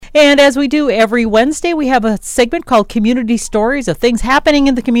And as we do every Wednesday, we have a segment called Community Stories of things happening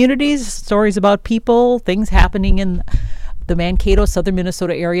in the communities, stories about people, things happening in the Mankato, southern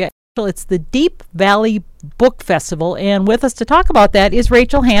Minnesota area. It's the Deep Valley Book Festival, and with us to talk about that is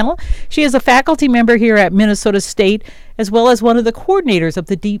Rachael Hanel. She is a faculty member here at Minnesota State, as well as one of the coordinators of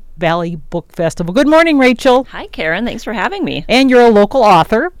the Deep Valley Book Festival. Good morning, Rachael. Hi, Karen. Thanks for having me. And you're a local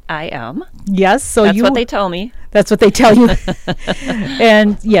author. I am. Yes. So That's what they tell me. That's what they tell you.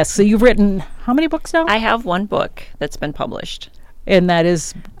 And yes, so you've written how many books now? I have one book that's been published. And that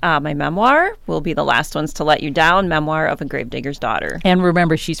is? My memoir will be The Last Ones to Let You Down, Memoir of a Gravedigger's Daughter. And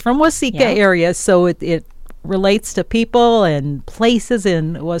remember, she's from Waseca area, so it relates to people and places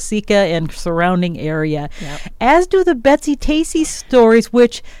in Waseca and surrounding area. Yep. As do the Betsy Tacy stories,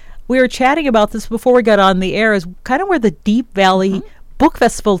 which we were chatting about this before we got on the air, is kind of where the Deep Valley Book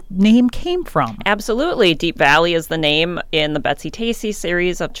Festival name came from. Absolutely. Deep Valley is the name in the Betsy Tacy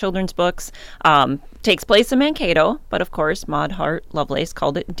series of children's books. Takes place in Mankato, but of course Maud Hart Lovelace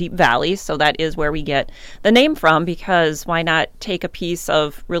called it Deep Valley, so that is where we get the name from, because why not take a piece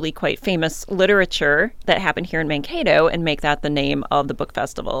of really quite famous literature that happened here in Mankato and make that the name of the book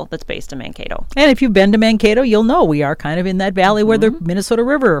festival that's based in Mankato. And if you've been to Mankato, you'll know we are kind of in that valley where the Minnesota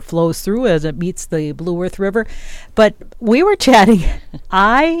River flows through as it meets the Blue Earth River. But we were chatting.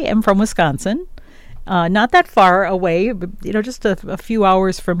 I am from Wisconsin, not that far away, but, just a few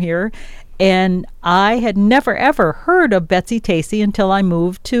hours from here. And I had never, ever heard of Betsy Tacy until I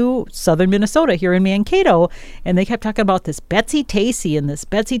moved to southern Minnesota here in Mankato. And they kept talking about this Betsy Tacy and this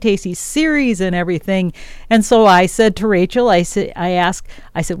Betsy Tacy series and everything. And so I said to Rachael, I said,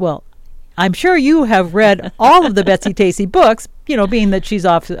 well, I'm sure you have read all of the Betsy Tacy books, being that she's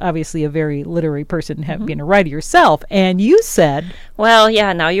obviously a very literary person, being a writer yourself. And you said, well,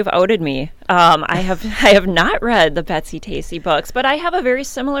 yeah, now you've outed me. I have not read the Betsy Tacy books, but I have a very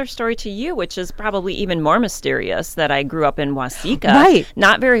similar story to you, which is probably even more mysterious, that I grew up in Waseca, right,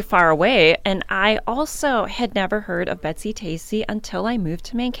 not very far away. And I also had never heard of Betsy Tacy until I moved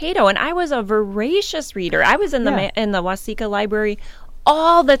to Mankato. And I was a voracious reader. I was in the Waseca library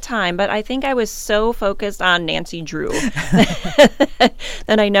all the time, but I think I was so focused on Nancy Drew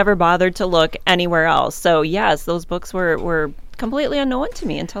that I never bothered to look anywhere else. So yes, those books were completely unknown to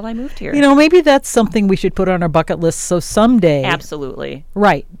me until I moved here. Maybe that's something we should put on our bucket list so someday. Absolutely.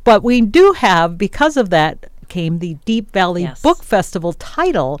 Right. But we do have, because of that came the Deep Valley Book Festival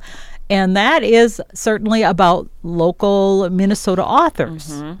title. And that is certainly about local Minnesota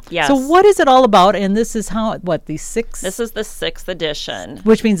authors. Yes. So what is it all about? And this is the sixth? This is the 6th edition.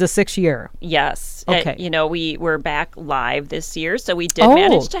 Which means the 6th year. Yes. Okay. We were back live this year, so we did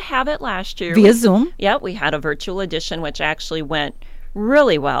manage to have it last year. Via Zoom? Yep. We had a virtual edition, which actually went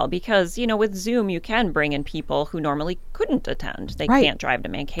really well, because with Zoom you can bring in people who normally couldn't attend. They can't drive to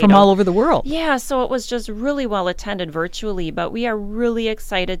Mankato from all over the world. Yeah, so it was just really well attended virtually, but we are really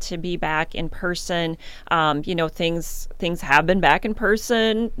excited to be back in person. Things have been back in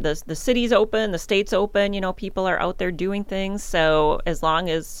person. The city's open, the state's open. People are out there doing things. So as long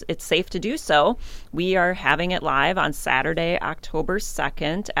as it's safe to do so, we are having it live on Saturday, October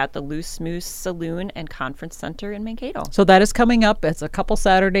 2nd at the Loose Moose Saloon and Conference Center in Mankato. So that is coming up. It's a couple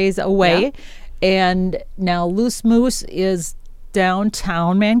Saturdays away. Yeah. And now Loose Moose is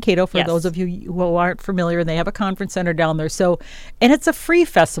downtown Mankato, for those of you who aren't familiar. They have a conference center down there. So, and it's a free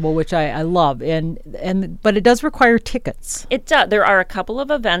festival, which I love. But it does require tickets. It does. There are a couple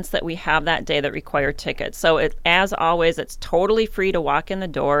of events that we have that day that require tickets. So as always, it's totally free to walk in the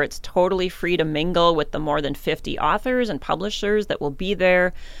door. It's totally free to mingle with the more than 50 authors and publishers that will be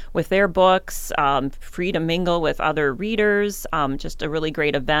there with their books. Free to mingle with other readers. Just a really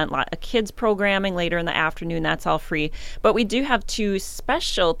great event. A lot of kids programming later in the afternoon. That's all free. But we do have 2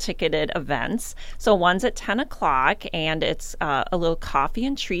 special ticketed events. So one's at 10 o'clock, and it's a little coffee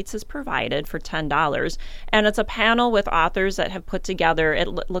and treats is provided for $10. And it's a panel with authors that have put together, it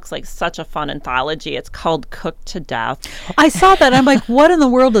looks like such a fun anthology. It's called Cooked to Death. I saw that. I'm like, what in the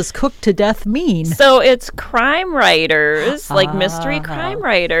world does Cooked to Death mean? So it's crime writers, like mystery crime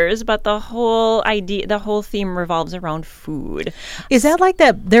writers, but the whole theme revolves around food. Is that like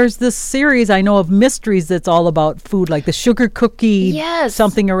that? There's this series I know of mysteries that's all about food, like the sugar cookie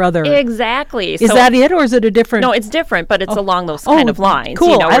something or other. Exactly. Is that it, or is it a different? No, it's different, but it's along those kind of lines.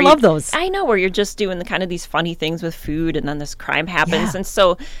 Cool. I love those. I know, where you're just doing the kind of these funny things with food, and then this crime happens. And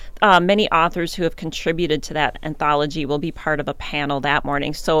so many authors who have contributed to that anthology will be part of a panel that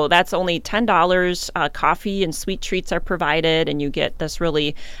morning. So that's only $10. Coffee and sweet treats are provided, and you get this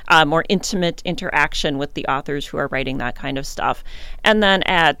really more intimate interaction with the authors who are writing that kind of stuff. And then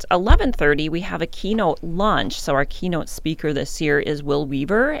at 11:30, we have a keynote lunch. So our keynote speaker this year is Will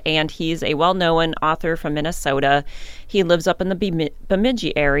Weaver, and he's a well-known author from Minnesota. He lives up in the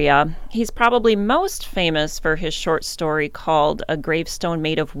Bemidji area. He's probably most famous for his short story called A Gravestone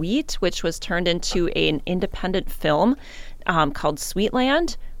Made of Wheat, which was turned into an independent film called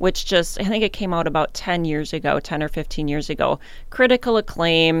Sweetland, which I think it came out about 10 or 15 years ago. Critical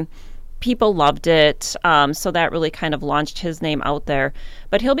acclaim. People loved it. So that really kind of launched his name out there.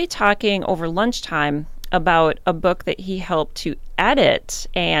 But he'll be talking over lunchtime about a book that he helped to edit,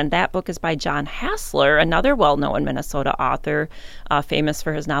 and that book is by John Hassler, another well-known Minnesota author, famous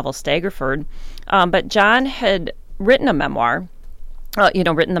for his novel Staggerford. But John had written a memoir,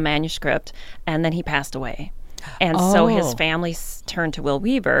 written the manuscript, and then he passed away. And so his family turned to Will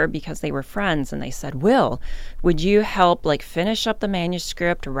Weaver because they were friends, and they said, Will, would you help finish up the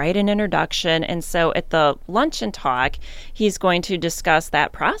manuscript, write an introduction? And so at the luncheon talk, he's going to discuss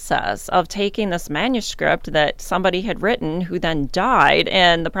that process of taking this manuscript that somebody had written who then died,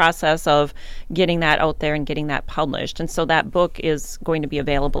 and the process of getting that out there and getting that published. And so that book is going to be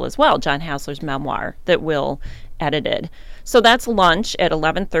available as well, John Hassler's memoir that Will edited. So that's lunch at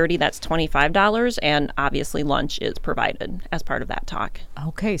 11:30. That's $25, and obviously lunch is provided as part of that talk.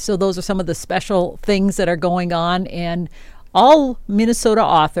 Okay, so those are some of the special things that are going on, and all Minnesota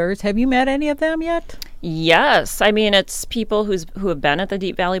authors. Have you met any of them yet? Yes. I mean, it's people who have been at the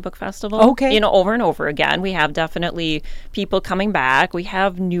Deep Valley Book Festival, okay, over and over again. We have definitely people coming back. We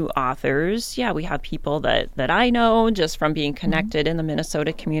have new authors. Yeah, we have people that I know just from being connected in the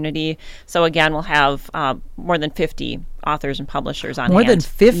Minnesota community. So again, we'll have more than 50 authors and publishers on hand. More than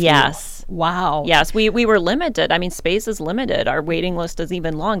 50? Yes. Wow. Yes, we were limited. I mean, space is limited. Our waiting list is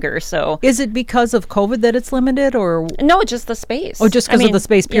even longer. So is it because of COVID that it's limited, or? No, just the space. Oh, just because of the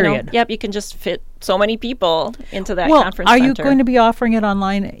space period. Yep, you can just fit so many people into that conference center. Are you going to be offering it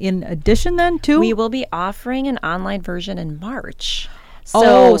online in addition then too? We will be offering an online version in March.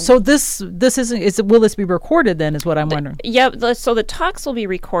 So this isn't. Will this be recorded then? Is what I'm wondering. So the talks will be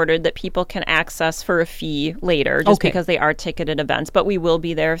recorded that people can access for a fee later, just because they are ticketed events. But we will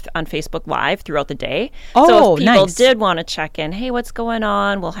be there on Facebook Live throughout the day. So if people did want to check in, hey, what's going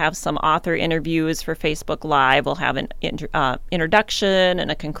on? We'll have some author interviews for Facebook Live. We'll have an introduction and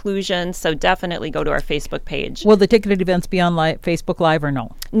a conclusion. So definitely go to our Facebook page. Will the ticketed events be on Facebook Live or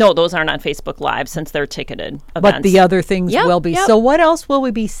no? No, those aren't on Facebook Live since they're ticketed events. But the other things will be. Yep. So what else will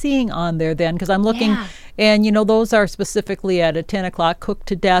we be seeing on there then? Because I'm looking, and those are specifically at a 10 o'clock, Cooked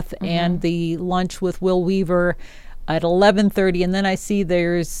to Death, and the lunch with Will Weaver at 11:30, and then I see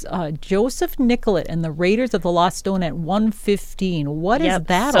there's Joseph Nicollet and the Raiders of the Lost Stone at 1:15. What is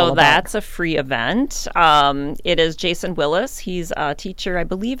that all about? So that's a free event. It is Jason Willis. He's a teacher, I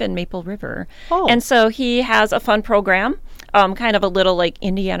believe, in Maple River. And so he has a fun program. Kind of a little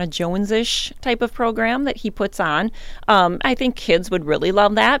Indiana Jones-ish type of program that he puts on. I think kids would really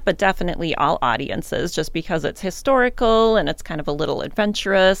love that, but definitely all audiences, just because it's historical and it's kind of a little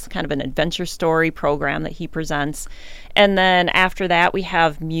adventurous, kind of an adventure story program that he presents. And then after that, we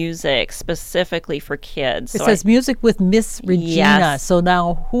have music specifically for kids. It says music with Miss Regina. Yes. So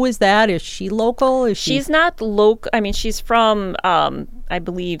now, who is that? Is she local? She's not local. I mean, she's from, I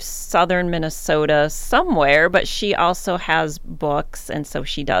believe, southern Minnesota somewhere, but she also has books, and so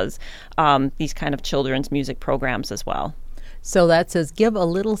she does these kind of children's music programs as well. So that says, Give a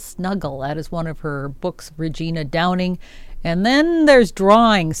Little Snuggle. That is one of her books, Regina Downing. And then there's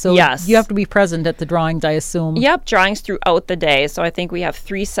drawings. So you have to be present at the drawings, I assume. Yep, drawings throughout the day. So I think we have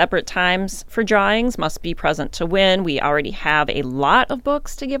 3 separate times for drawings. Must be present to win. We already have a lot of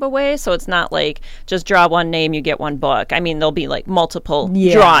books to give away. So it's not just draw one name, you get one book. I mean, there'll be multiple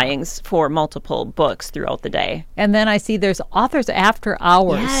drawings for multiple books throughout the day. And then I see there's Authors After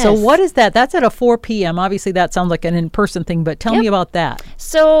Hours. Yes. So what is that? That's at a 4 p.m. Obviously, that sounds like an in-person thing, but tell me about that.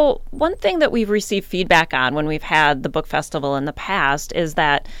 So one thing that we've received feedback on when we've had the book festival in the past is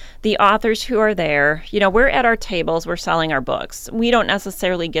that the authors who are there, we're at our tables, we're selling our books. We don't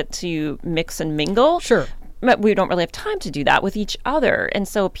necessarily get to mix and mingle. Sure. But we don't really have time to do that with each other. And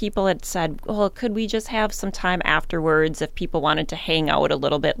so people had said, well, could we just have some time afterwards? If people wanted to hang out a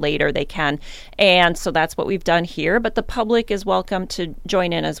little bit later, they can. And so that's what we've done here. But the public is welcome to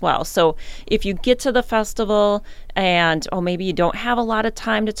join in as well. So if you get to the festival and, maybe you don't have a lot of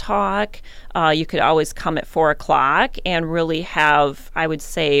time to talk, you could always come at 4 o'clock and really have, I would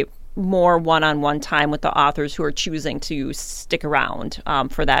say, more one-on-one time with the authors who are choosing to stick around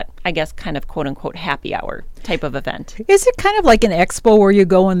for that, I guess, kind of quote-unquote happy hour type of event. Is it kind of like an expo where you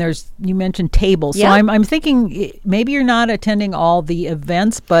go and you mentioned tables? Yeah. So I'm thinking maybe you're not attending all the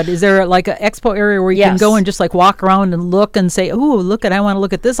events, but is there like an expo area where you can Yes. go and just like walk around and look and say, oh, look I want to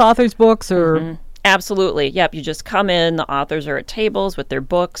look at this author's books or... Absolutely. Yep. You just come in. The authors are at tables with their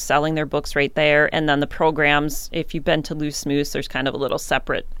books, selling their books right there. And then the programs, if you've been to Loose Moose, there's kind of a little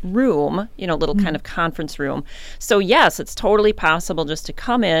separate room, little kind of conference room. So yes, it's totally possible just to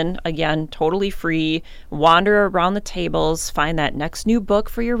come in, again, totally free, wander around the tables, find that next new book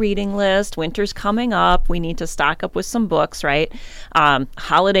for your reading list. Winter's coming up. We need to stock up with some books, right?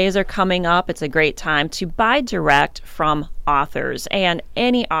 Holidays are coming up. It's a great time to buy direct from authors, and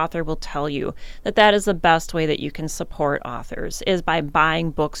any author will tell you that is the best way that you can support authors is by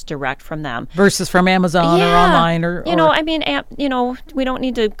buying books direct from them versus from Amazon or online or we don't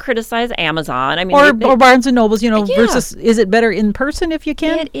need to criticize Amazon. I mean, or Barnes and Nobles, Yeah. versus is it better in person if you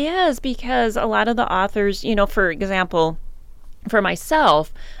can? It is, because a lot of the authors, for example, for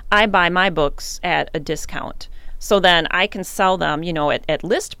myself, I buy my books at a discount. So then I can sell them, at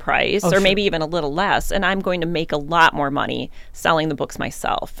list price or maybe even a little less, and I'm going to make a lot more money selling the books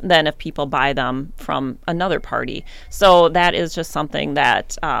myself than if people buy them from another party. So that is just something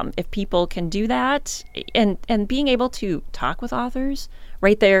that if people can do that and being able to talk with authors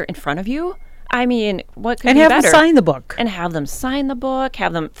right there in front of you, I mean, what could be better? And have them sign the book. And have them sign the book,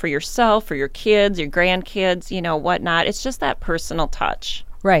 have them for yourself, for your kids, your grandkids, whatnot. It's just that personal touch.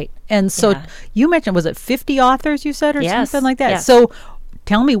 Right. And so you mentioned, was it 50 authors you said or Yes. something like that? Yes. So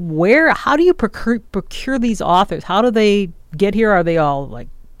tell me how do you procure these authors? How do they get here? Are they all like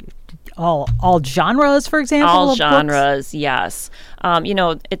all genres, for example? All of genres, books? yes.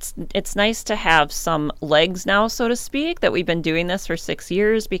 It's nice to have some legs now, so to speak, that we've been doing this for 6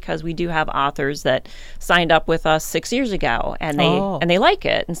 years, because we do have authors that signed up with us 6 years ago and they like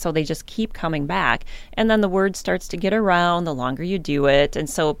it, and so they just keep coming back. And then the word starts to get around the longer you do it, and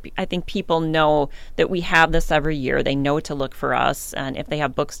so I think people know that we have this every year. They know to look for us, and if they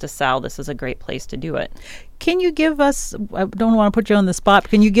have books to sell, this is a great place to do it. Can you give us, I don't want to put you on the spot, but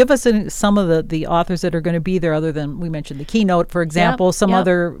can you give us some of the authors that are going to be there, other than we mentioned the keynote, for example, some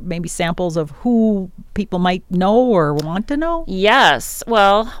other maybe samples of who people might know or want to know? Yes.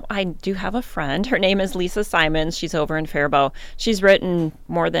 Well, I do have a friend. Her name is Lisa Simons. She's over in Faribault. She's written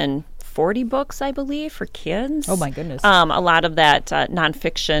more than 40 books, I believe, for kids. Oh, my goodness. A lot of that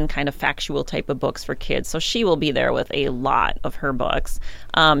nonfiction, kind of factual type of books for kids. So she will be there with a lot of her books.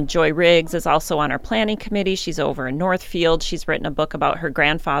 Joy Riggs is also on our planning committee. She's over in Northfield. She's written a book about her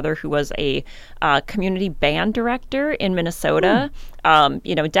grandfather, who was a community band director in Minnesota,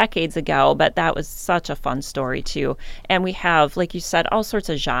 decades ago. But that was such a fun story, too. And we have, like you said, all sorts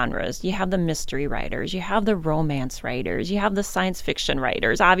of genres. You have the mystery writers. You have the romance writers. You have the science fiction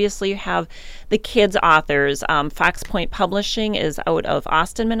writers. Obviously, you have the kids authors. Fox Point Publishing is out of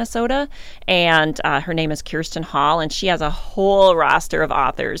Austin, Minnesota, and her name is Kirsten Hall, and she has a whole roster of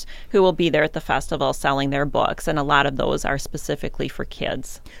authors who will be there at the festival selling their books, and a lot of those are specifically for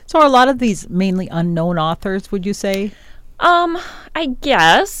kids. So are a lot of these mainly unknown authors, would you say? I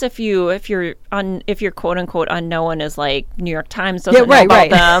guess if you're quote unquote unknown as like New York Times doesn't know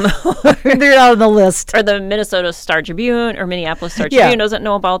about them, they're not on the list, or the Minnesota Star Tribune or Minneapolis Star Tribune doesn't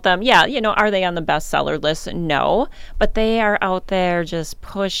know about them. Yeah, are they on the bestseller list? No, but they are out there just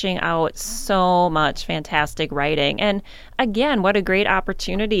pushing out so much fantastic writing. And again, what a great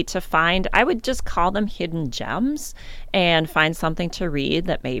opportunity to find, I would just call them hidden gems, and find something to read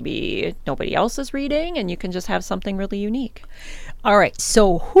that maybe nobody else is reading, and you can just have something really unique. All right.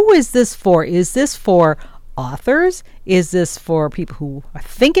 So who is this for? Is this for authors? Is this for people who are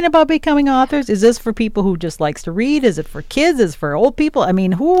thinking about becoming authors? Is this for people who just likes to read? Is it for kids? Is it for old people? I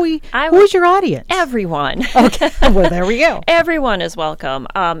mean, who's your audience? Everyone. Okay. Well, there we go. Everyone is welcome.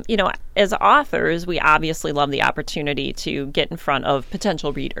 As authors, we obviously love the opportunity to get in front of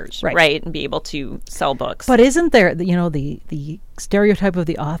potential readers, right? And be able to sell books. But isn't there, the stereotype of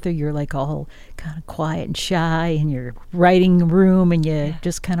the author, you're like all kind of quiet and shy in your writing room, and you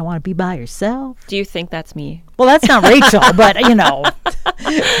just kind of want to be by yourself? Do you think that's me? Well, that's not Rachael, but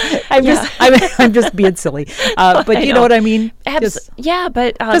I'm just being silly. But you know what I mean? Yeah,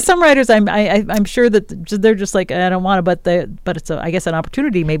 but because some writers, I'm sure that they're just like, I don't want to, but it's I guess an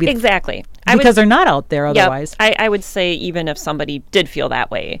opportunity maybe exactly because they're not out there otherwise. I would say even if somebody did feel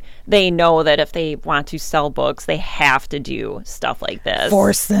that way, they know that if they want to sell books, they have to do stuff like this.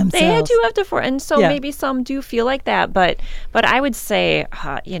 Force themselves. They do have to force, and so maybe some do feel like that. But I would say,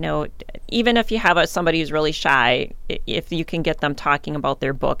 even if you have somebody who's really shy, if you can get them talking about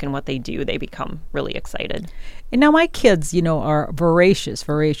their book and what they do, they become really excited. And now my kids, are voracious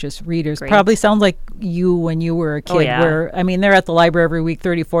readers. Great. Probably sound like you when you were a kid. Where they're at the library every week,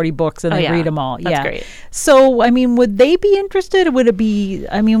 30, 40 books, and they read them all. That's great. So, would they be interested? Would it be,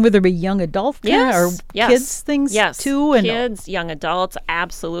 would there be young adult or kids things too? And kids, young adults,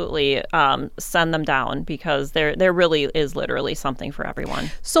 absolutely send them down because there really is literally something for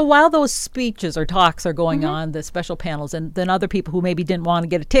everyone. So while those speeches or talks are going on, the special panels, and then other people who maybe didn't want to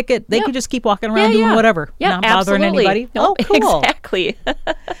get a ticket, they could just keep walking around doing whatever. Yeah, not bothering anybody. Nope, oh, cool. Exactly.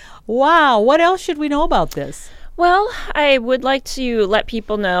 Wow. What else should we know about this? Well, I would like to let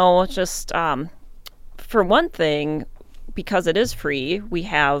people know just for one thing, because it is free, we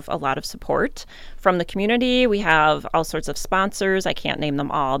have a lot of support from the community. We have all sorts of sponsors. I can't name them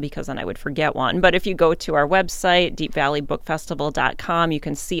all because then I would forget one. But if you go to our website, deepvalleybookfestival.com, you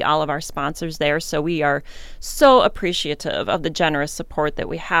can see all of our sponsors there. So we are so appreciative of the generous support that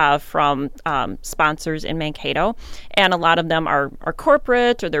we have from sponsors in Mankato. And a lot of them are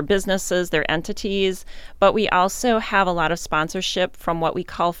corporate or they're businesses, they're entities. But we also have a lot of sponsorship from what we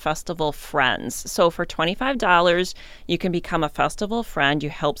call festival friends. So for $25, you can become a festival friend.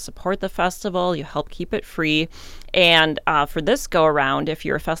 You help support the festival. You help keep it free. And for this go around, if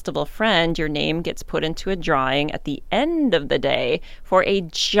you're a festival friend, your name gets put into a drawing at the end of the day for a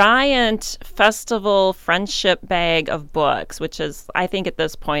giant festival friendship bag of books, which is, I think at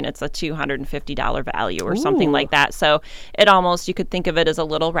this point, it's a $250 value or something like that. So it almost, you could think of it as a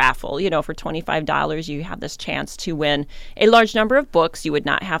little raffle. For $25, you have this chance to win a large number of books. You would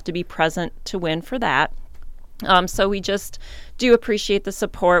not have to be present to win for that. So we just do appreciate the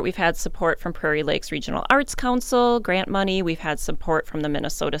support. We've had support from Prairie Lakes Regional Arts Council, grant money. We've had support from the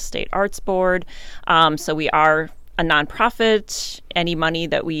Minnesota State Arts Board. So we are a nonprofit. Any money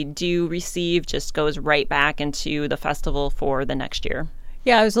that we do receive just goes right back into the festival for the next year.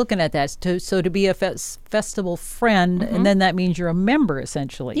 Yeah, I was looking at that. So to be a festival friend, and then that means you're a member,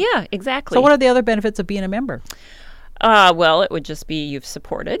 essentially. Yeah, exactly. So what are the other benefits of being a member? Well, it would just be you've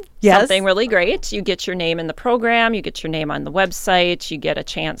supported something really great. You get your name in the program. You get your name on the website. You get a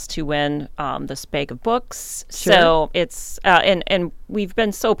chance to win this bag of books. Sure. So it's and we've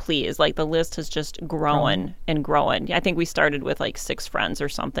been so pleased. Like the list has just grown and grown. I think we started with like 6 friends or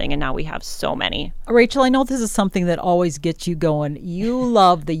something, and now we have so many. Rachel, I know this is something that always gets you going. You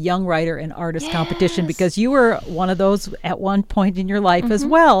love the Young Writer and Artist competition because you were one of those at one point in your life as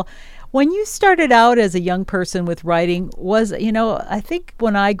well. When you started out as a young person with writing, I think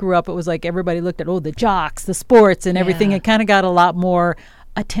when I grew up, it was like everybody looked at, the jocks, the sports and everything. It kind of got a lot more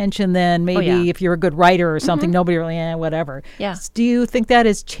attention than maybe if you're a good writer or something. Nobody really, whatever. Yeah. Do you think that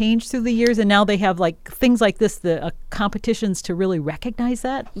has changed through the years? And now they have like things like this, the competitions to really recognize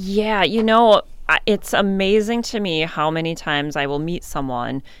that? Yeah, it's amazing to me how many times I will meet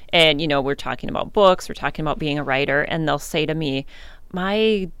someone and, we're talking about books, we're talking about being a writer, and they'll say to me,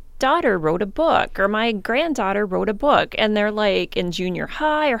 my daughter wrote a book or my granddaughter wrote a book, and they're like in junior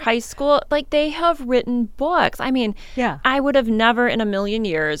high or high school, like they have written books. I would have never in a million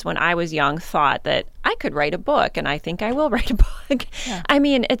years when I was young thought that I could write a book, and I think I will write a book.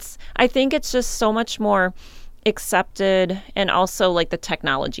 I think it's just so much more accepted, and also like the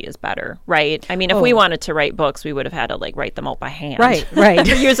technology is better, right? If we wanted to write books, we would have had to like write them out by hand, right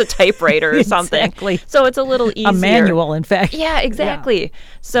or use a typewriter or something. Exactly. So it's a little easier, a manual, in fact. Yeah, exactly.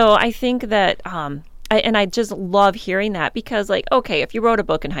 So I think that I just love hearing that because, like, okay, if you wrote a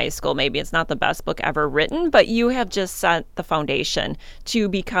book in high school, maybe it's not the best book ever written, but you have just set the foundation to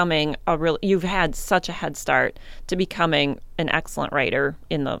becoming you've had such a head start to becoming an excellent writer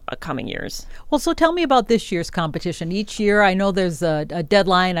in the coming years. Well, so tell me about this year's competition. Each year, I know there's a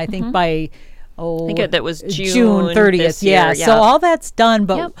deadline, I think by... I think that was June 30th. Yeah. So all that's done,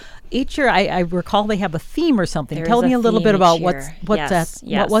 but each year I recall they have a theme or something. Tell me a little bit about what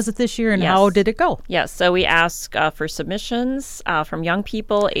was it this year and how did it go? Yes. So we ask for submissions from young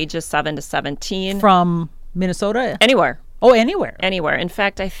people ages 7 to 17 from Minnesota, anywhere. Oh, anywhere. Anywhere. In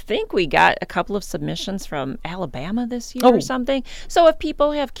fact, I think we got a couple of submissions from Alabama this year Oh. or something. So if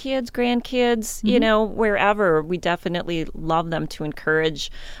people have kids, grandkids, you know, wherever, we definitely love them to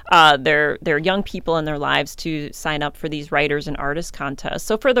encourage their young people in their lives to sign up for these writers and artists contests.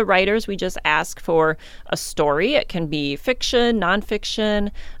 So for the writers, we just ask for a story. It can be fiction,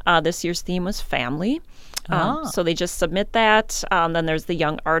 nonfiction. This year's theme was family. So they just submit that. Then there's the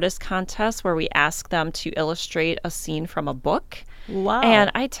Young Artist Contest where we ask them to illustrate a scene from a book. Wow.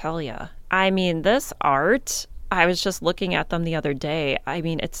 And I tell you, I mean, this art, I was just looking at them the other day. I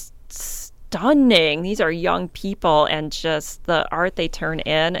mean, it's stunning. These are young people, and just the art they turn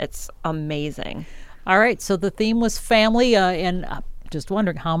in, it's amazing. All right. So the theme was family, and just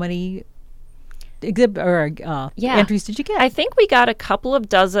wondering how many entries did you get? I think we got a couple of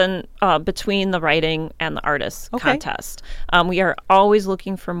dozen between the writing and the artist contest. We are always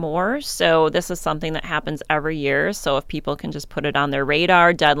looking for more, so this is something that happens every year. So if people can just put it on their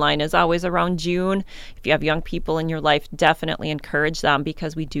radar, deadline is always around June. If you have young people in your life, definitely encourage them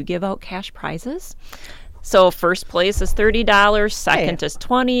because we do give out cash prizes. So first place is $30, second is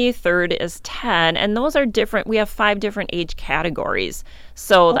 $20, third is $10, and those are different. We have 5 different age categories.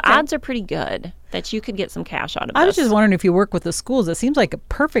 So the odds are pretty good that you could get some cash out of this. I was just wondering if you work with the schools. It seems like a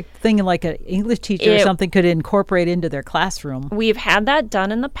perfect thing, like an English teacher or something could incorporate into their classroom. We've had that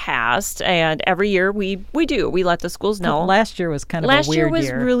done in the past, and every year we do. We let the schools know. Last year was kind of a weird year. Last year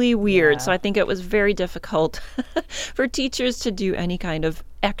was really weird, so I think it was very difficult for teachers to do any kind of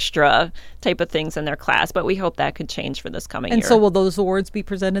extra type of things in their class, but we hope that could change for this coming year. And so will those awards be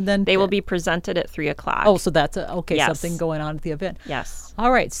presented then? They will be presented at 3:00. Oh, so that's something going on at the event. Yes.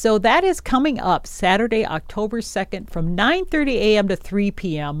 All right, so that is coming up Saturday, October 2nd from 9:30 a.m. to 3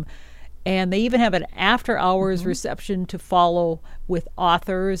 p.m. And they even have an after-hours reception to follow with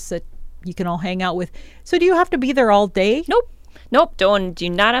authors that you can all hang out with. So do you have to be there all day? Nope, do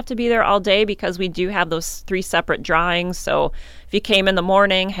not have to be there all day because we do have those 3 separate drawings. So if you came in the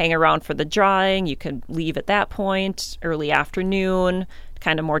morning, hang around for the drawing, you could leave at that point, early afternoon,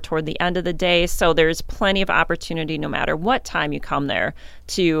 kind of more toward the end of the day. So there's plenty of opportunity no matter what time you come there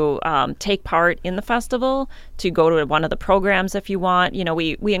to take part in the festival, to go to one of the programs if you want. You know,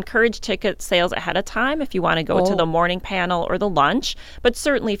 we encourage ticket sales ahead of time if you want to go to the morning panel or the lunch. But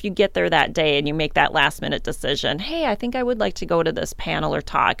certainly if you get there that day and you make that last minute decision, hey, I think I would like to go to this panel or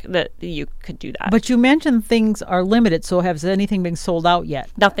talk, that you could do that. But you mentioned things are limited, so has anything been sold out yet?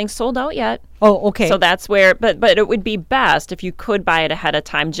 Nothing's sold out yet. Oh, okay. So that's where, but it would be best if you could buy it ahead of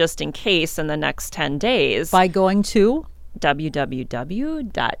time just in case in the next 10 days. By going to?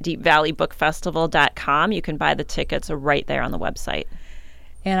 www.deepvalleybookfestival.com. You can buy the tickets right there on the website.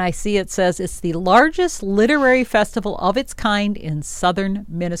 And I see it says it's the largest literary festival of its kind in southern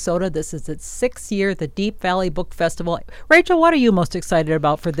Minnesota. This is its 6th year, the Deep Valley Book Festival. Rachel, what are you most excited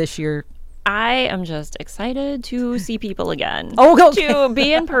about for this year? I am just excited to see people again. Oh, okay. To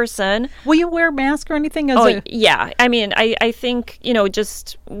be in person. Will you wear a mask or anything? Yeah. I mean, I think,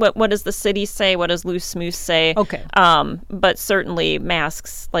 just what does the city say? What does Loose Moose say? Okay. But certainly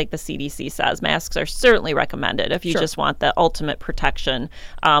masks, like the CDC says, masks are certainly recommended if you just want the ultimate protection.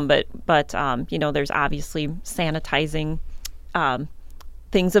 But there's obviously sanitizing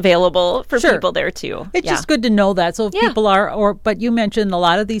things available for people there too. It's just good to know that. So if people but you mentioned a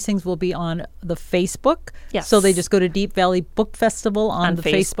lot of these things will be on the Facebook. Yes. So they just go to Deep Valley Book Festival on the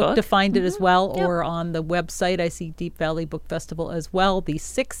Facebook to find it as well, Yep. or on the website. I see Deep Valley Book Festival as well, the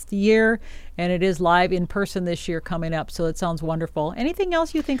 6th year, and it is live in person this year coming up. So it sounds wonderful. Anything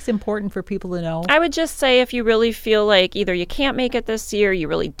else you think is important for people to know? I would just say if you really feel like either you can't make it this year, you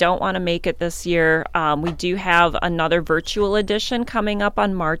really don't want to make it this year, we do have another virtual edition coming up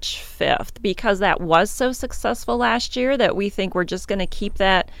on March 5th because that was so successful last year that we think we're just going to keep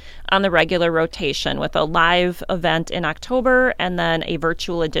that on the regular rotation with a live event in October and then a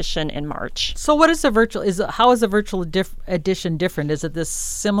virtual edition in March. So what is the virtual? How is the virtual edition different? Is it this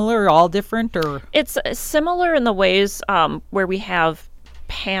similar or all different, or? It's similar in the ways where we have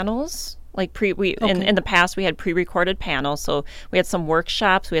panels. Like in the past, we had pre-recorded panels. So we had some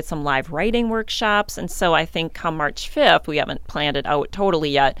workshops, we had some live writing workshops. And so I think come March 5th, we haven't planned it out totally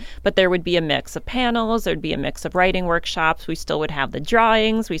yet, but there would be a mix of panels. There'd be a mix of writing workshops. We still would have the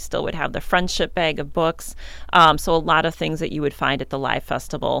drawings. We still would have the friendship bag of books. So a lot of things that you would find at the live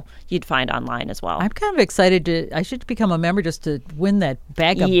festival, you'd find online as well. I'm kind of excited I should become a member just to win that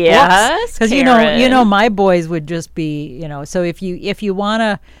bag of books. Yes, because my boys would just be, so if you want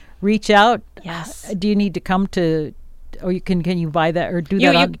to reach out. Yes. Do you need to come to, or can you buy that or do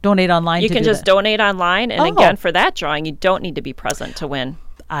donate online? You can just donate online, and again for that drawing, you don't need to be present to win.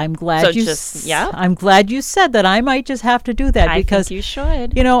 I'm glad So I'm glad you said that. I might just have to do that because think you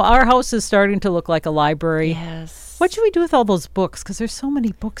should. Our house is starting to look like a library. Yes. What should we do with all those books? Because there's so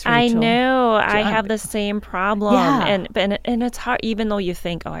many books, Rachel. I know. I have the same problem. Yeah. And it's hard, even though you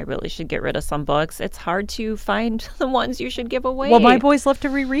think, I really should get rid of some books, it's hard to find the ones you should give away. Well, my boys love to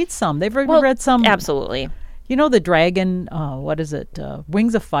reread some. They've read some. Absolutely. The dragon, what is it?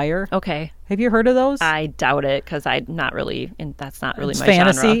 Wings of Fire. Okay. Have you heard of those? I doubt it because that's not really It's my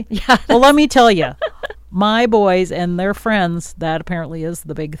fantasy. genre. Yeah. Well, let me tell you, my boys and their friends, that apparently is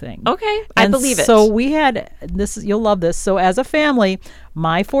the big thing. Okay. I believe it. So we had this, you'll love this. So as a family,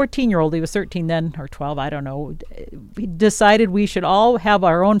 my 14-year-old, he was 13 then, or 12, I don't know, we decided we should all have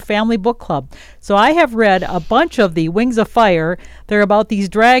our own family book club. So I have read a bunch of the Wings of Fire. They're about these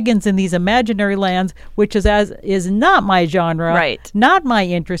dragons in these imaginary lands, which is not my genre, right? Not my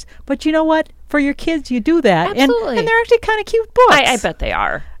interest. But you know what? For your kids, you do that. Absolutely. And they're actually kind of cute books. I bet they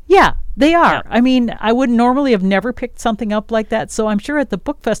are. Yeah, they are. Yeah. I mean, I would normally have never picked something up like that. So I'm sure at the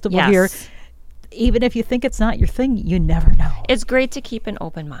book festival here, even if you think it's not your thing, you never know. It's great to keep an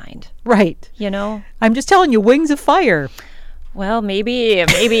open mind. Right. I'm just telling you, Wings of Fire. Well, maybe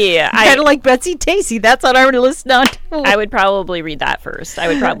Kind of like Betsy Tacy. That's what I'm going to listen on to. I would probably read that first. I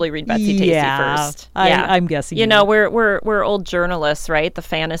would probably read Betsy Tacy first. I'm guessing. We're old journalists, right? The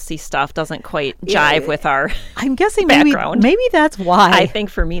fantasy stuff doesn't quite jive with our I'm guessing background. Maybe that's why. I think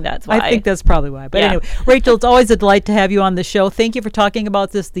for me that's why. I think that's probably why. But anyway, Rachel, it's always a delight to have you on the show. Thank you for talking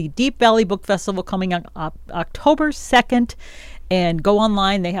about this. The Deep Valley Book Festival coming on October 2nd. And go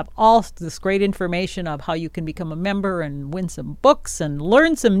online. They have all this great information of how you can become a member and win some books and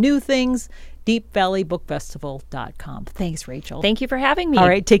learn some new things. DeepValleyBookFestival.com. Thanks, Rachel. Thank you for having me. All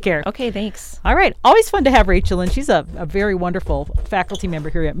right, take care. Okay, thanks. All right. Always fun to have Rachel, and she's a very wonderful faculty member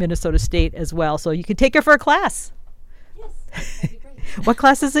here at Minnesota State as well. So you can take her for a class. Yes, that'd be great. What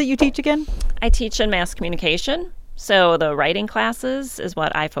class is it you teach again? I teach in mass communication. So the writing classes is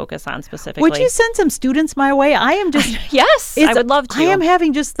what I focus on specifically. Would you send some students my way? I am just... Yes, I would love to. I am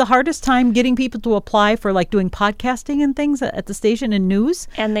having just the hardest time getting people to apply for doing podcasting and things at the station and news.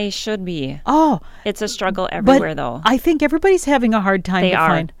 And they should be. Oh. It's a struggle everywhere, though. I think everybody's having a hard time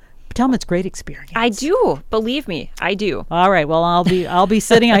find. Tell them it's great experience. I do. Believe me, I do. All right. Well, I'll be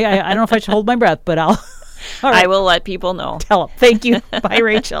sitting. I don't know if I should hold my breath, but I'll... All right. I will let people know. Tell them. Thank you. Bye,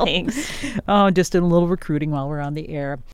 Rachel. Thanks. Just doing a little recruiting while we're on the air.